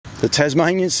The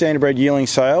Tasmanian Standardbred Yearling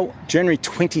Sale, January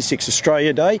 26,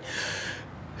 Australia Day,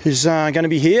 is going to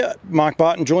be here. Mark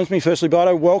Barton joins me. Firstly,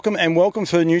 Barto, welcome, and welcome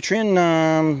for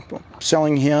Nutrien,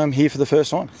 selling here for the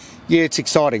first time. Yeah, it's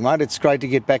exciting, mate. It's great to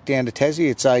get back down to Tassie.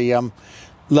 It's a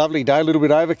lovely day, a little bit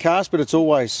overcast, but it's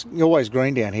always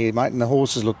green down here, mate, and the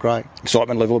horses look great.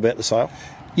 Excitement level about the sale?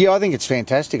 Yeah, I think it's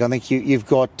fantastic. I think you've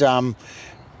got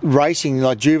racing,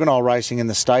 like juvenile racing in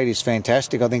the state is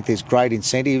fantastic. I think there's great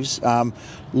incentives. A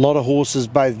lot of horses,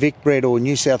 both Vic bred or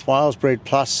New South Wales bred,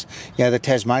 plus the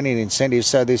Tasmanian incentives.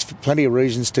 So there's plenty of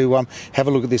reasons to have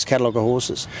a look at this catalogue of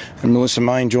horses. And Melissa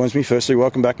Maine joins me. Firstly,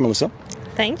 welcome back, Melissa.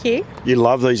 Thank you. You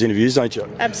love these interviews, don't you?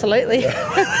 Absolutely.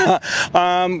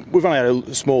 We've only had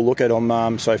a small look at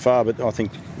them so far, but I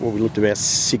think we looked about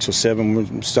 6 or 7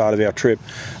 when the start of our trip.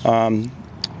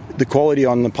 The quality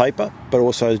on the paper, but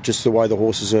also just the way the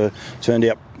horses are turned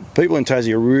out. People in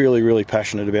Tassie are really, really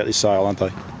passionate about this sale, aren't they?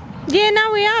 Yeah,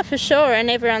 no, we are for sure, and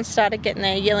everyone started getting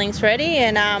their yearlings ready,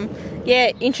 and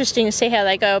interesting to see how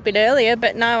they go a bit earlier,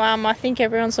 but no, I think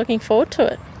everyone's looking forward to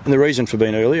it. And the reason for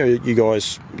being earlier, you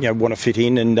guys want to fit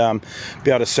in and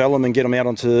be able to sell them and get them out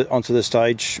onto the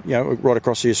stage, right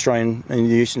across the Australian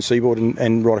and the eastern seaboard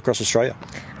and right across Australia.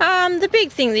 The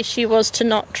big thing this year was to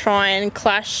not try and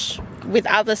clash with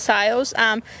other sales,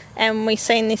 and we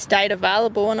seen this date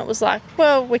available, and it was like,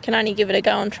 well, we can only give it a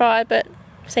go and try, but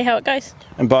see how it goes.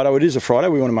 And Barto, it is a Friday.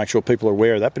 We want to make sure people are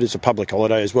aware of that, but it's a public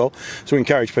holiday as well. So we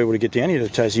encourage people to get down here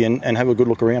to Tassie and have a good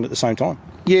look around at the same time.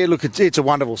 Yeah, look, it's a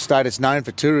wonderful state. It's known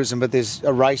for tourism, but there's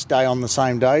a race day on the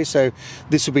same day, so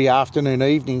this will be afternoon,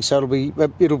 evening. So it'll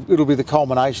be the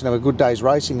culmination of a good day's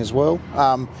racing as well.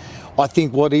 I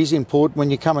think what is important when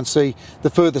you come and see, the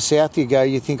further south you go,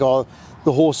 you think,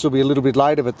 the horse will be a little bit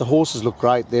later, but the horses look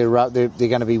great. They're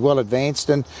going to be well advanced,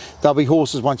 and they'll be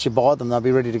horses once you buy them. They'll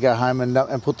be ready to go home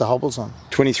and put the hobbles on.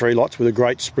 23 lots with a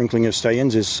great sprinkling of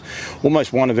stallions. Is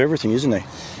almost one of everything, isn't there?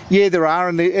 Yeah, there are,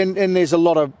 and there's a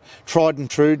lot of tried and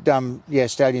true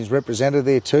stallions represented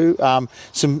there too.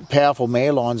 Some powerful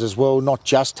mare lines as well, not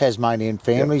just Tasmanian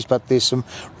families, but there's some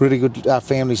really good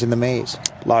families in the mares.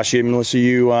 Last year, Melissa,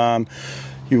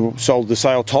 you sold the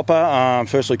sale topper.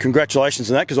 Firstly,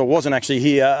 congratulations on that, because I wasn't actually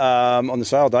here on the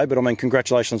sale day, but I mean,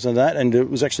 congratulations on that. And it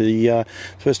was actually the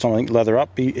first time, I think, Lather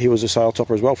Up, he was a sale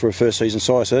topper as well for a first season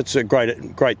sire. So that's a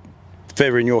great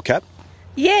feather in your cap.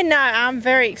 Yeah, no, I'm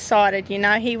very excited.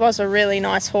 He was a really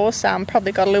nice horse.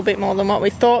 Probably got a little bit more than what we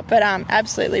thought, but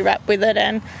absolutely wrapped with it.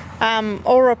 And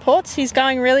all reports, he's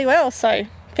going really well. So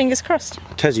fingers crossed.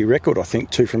 Tassie record, I think,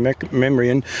 too, from memory,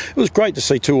 and it was great to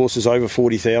see 2 horses over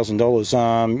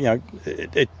 $40,000.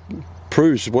 It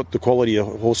proves what the quality of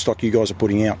horse stock you guys are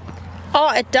putting out.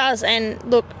 Oh, it does, and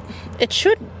look, it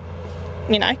should,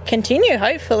 continue,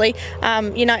 hopefully.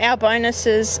 Our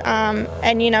bonuses, and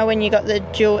when you got the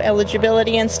dual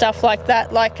eligibility and stuff like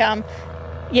that,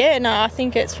 I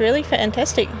think it's really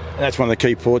fantastic. And that's one of the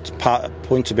key points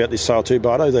about this sale too,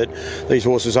 Barto, that these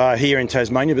horses are here in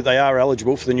Tasmania, but they are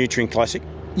eligible for the Nutrien Classic.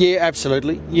 Yeah,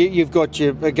 absolutely. You've got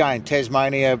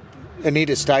Tasmania, an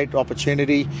interstate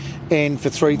opportunity, and for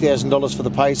 $3,000 for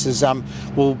the paces.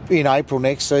 In April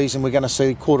next season, we're going to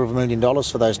see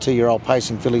 $250,000 for those 2-year-old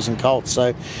pacing fillies and colts.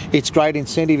 So it's great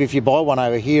incentive if you buy one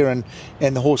over here and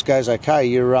the horse goes okay.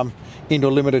 You're into a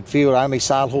limited field. Only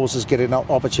sale horses get an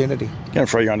opportunity. Going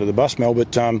to throw you under the bus, Mel,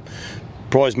 but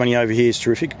prize money over here is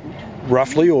terrific.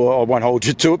 Roughly, or I won't hold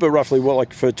you to it, but roughly,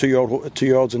 for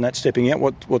 2-year-olds and that stepping out,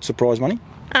 what's the prize money?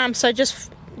 So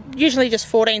usually just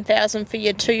 $14,000 for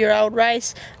your 2-year-old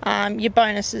race. Your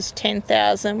bonus is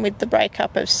 $10,000 with the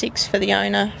breakup of 6 for the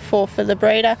owner, 4 for the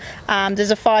breeder.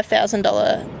 There's a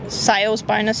 $5,000 sales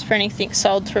bonus for anything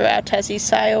sold through our Tassie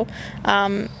sale.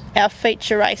 Our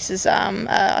feature races,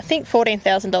 I think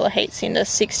 $14,000 heats into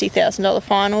 $60,000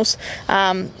 finals.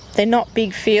 They're not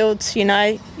big fields, you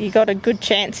got a good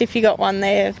chance if you got one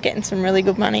there of getting some really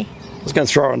good money. I was going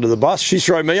to throw her under the bus. She's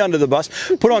thrown me under the bus.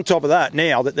 Put on top of that,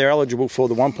 now that they're eligible for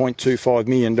the $1.25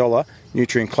 million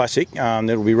Nutrien Classic,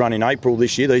 that'll be run in April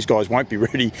this year. These guys won't be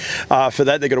ready for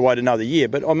that. They've got to wait another year.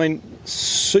 But, I mean,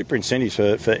 super incentives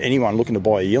for anyone looking to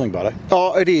buy a yearling, Barto.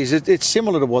 Oh, it is. It's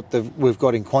similar to what we've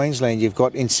got in Queensland. You've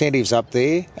got incentives up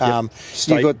there. Yep.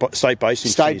 State-based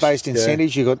incentives. State-based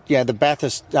incentives. Yeah. You've got, the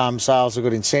Bathurst sales have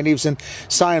got incentives. And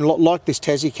saying, like this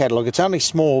Tassie catalogue, it's only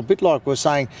small, a bit like we're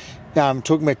saying,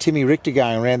 talking about Timmy Richter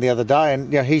going around the other day,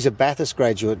 and he's a Bathurst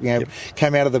graduate,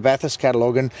 came out of the Bathurst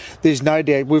catalogue, and there's no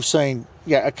doubt we've seen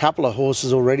a couple of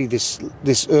horses already this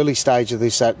early stage of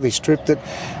this trip that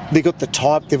they've got the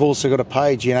type, they've also got a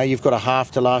page, you've got a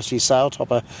half to last year's sale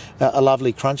topper, a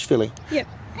lovely crunch filly. Yep.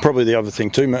 probably the other thing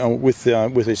too, Mel, with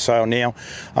this sale now,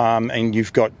 and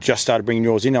you've just started bringing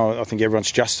yours in. I think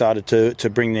everyone's just started to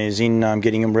bring theirs in,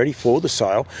 getting them ready for the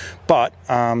sale. But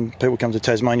people come to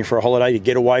Tasmania for a holiday to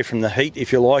get away from the heat,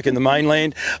 if you like, in the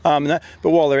mainland. But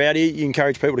while they're out here, you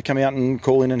encourage people to come out and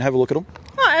call in and have a look at them.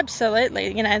 Oh,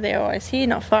 absolutely. You know, they're always here,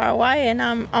 not far away, and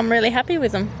I'm really happy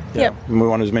with them. Yep. And we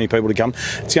want as many people to come.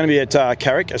 It's going to be at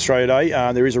Carrick, Australia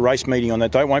Day. There is a race meeting on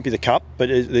that day. It won't be the Cup, but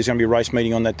there's going to be a race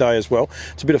meeting on that day as well.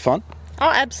 It's a bit of fun. Oh,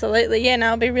 absolutely. Yeah, no,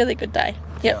 it'll be a really good day.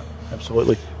 Yep.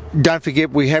 Absolutely. Don't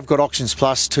forget, we have got Auctions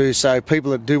Plus too, so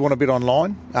people that do want to bid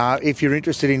online, if you're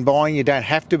interested in buying, you don't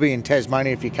have to be in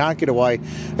Tasmania if you can't get away.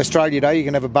 Australia Day, you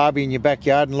can have a barbie in your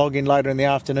backyard and log in later in the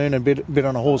afternoon and bid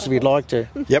on a horse if you'd like to.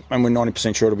 Yep, and we're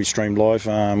 90% sure it'll be streamed live.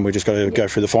 We've just got to go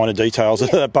through the finer details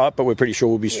of that part, but we're pretty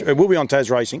sure it will be on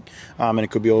Tasracing, and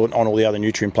it could be on all the other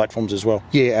Nutrien platforms as well.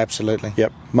 Yeah, absolutely.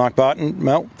 Yep. Mark Barton,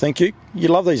 Mel, thank you. You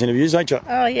love these interviews, don't you?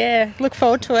 Oh, yeah. Look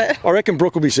forward to it. I reckon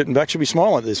Brooke will be sitting back. She'll be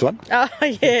smiling at this one. Oh,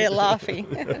 yeah, laughing.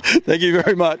 Thank you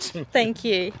very much. Thank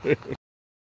you.